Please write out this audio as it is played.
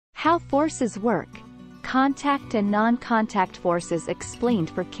How forces work. Contact and non-contact forces explained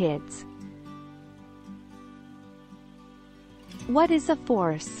for kids. What is a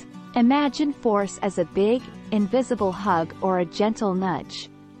force? Imagine force as a big, invisible hug or a gentle nudge.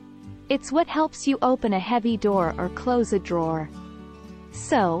 It's what helps you open a heavy door or close a drawer.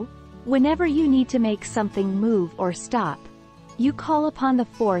 So, whenever you need to make something move or stop, you call upon the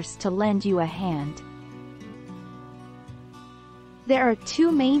force to lend you a hand. There are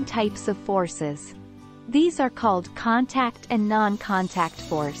two main types of forces. These are called contact and non-contact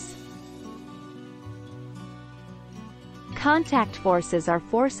force. Contact forces are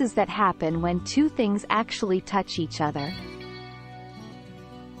forces that happen when two things actually touch each other.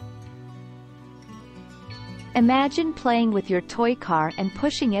 Imagine playing with your toy car and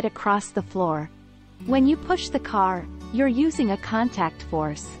pushing it across the floor. When you push the car, you're using a contact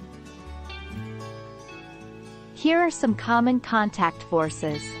force. Here are some common contact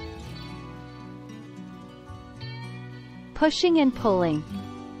forces. Pushing and pulling.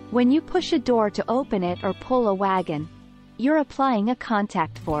 When you push a door to open it or pull a wagon, you're applying a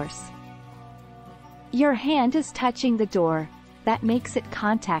contact force. Your hand is touching the door, that makes it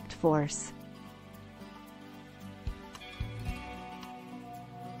contact force.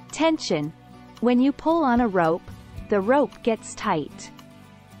 Tension. When you pull on a rope, the rope gets tight.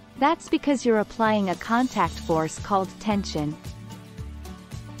 That's because you're applying a contact force called tension.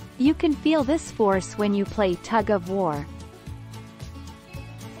 You can feel this force when you play tug of war.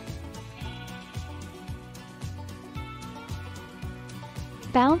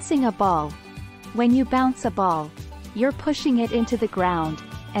 Bouncing a ball. When you bounce a ball, you're pushing it into the ground,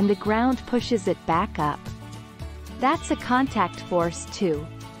 and the ground pushes it back up. That's a contact force too.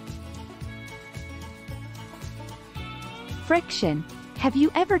 Friction. Have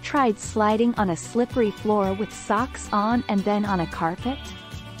you ever tried sliding on a slippery floor with socks on and then on a carpet?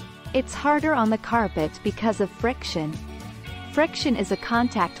 It's harder on the carpet because of friction. Friction is a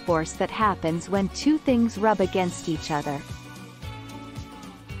contact force that happens when two things rub against each other.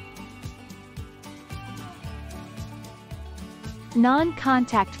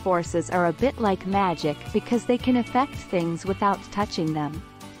 Non-contact forces are a bit like magic because they can affect things without touching them.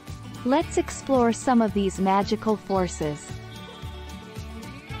 Let's explore some of these magical forces.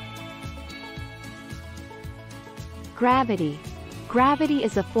 Gravity. Gravity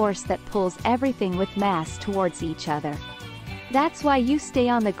is a force that pulls everything with mass towards each other. That's why you stay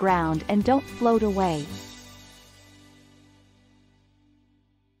on the ground and don't float away.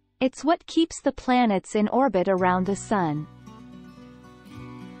 It's what keeps the planets in orbit around the sun.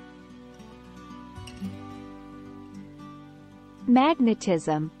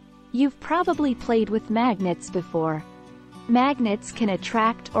 Magnetism. You've probably played with magnets before. Magnets can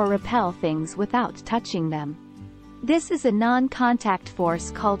attract or repel things without touching them. This is a non-contact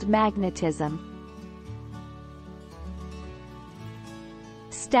force called magnetism.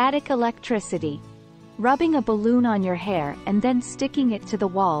 Static electricity. Rubbing a balloon on your hair and then sticking it to the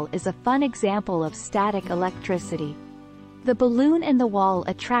wall is a fun example of static electricity. The balloon and the wall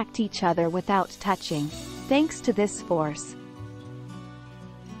attract each other without touching, thanks to this force.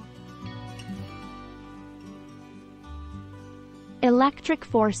 Electric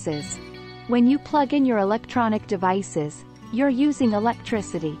forces. When you plug in your electronic devices, you're using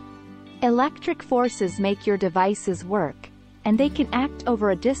electricity. Electric forces make your devices work, and they can act over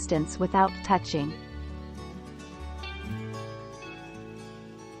a distance without touching.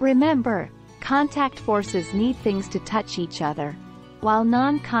 Remember, contact forces need things to touch each other, while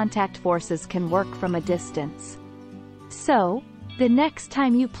non-contact forces can work from a distance. So, the next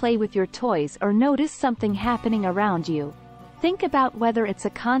time you play with your toys or notice something happening around you, think about whether it's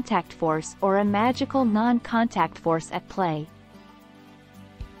a contact force or a magical non-contact force at play.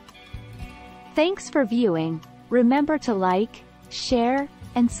 Thanks for viewing. Remember to like, share,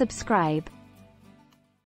 and subscribe.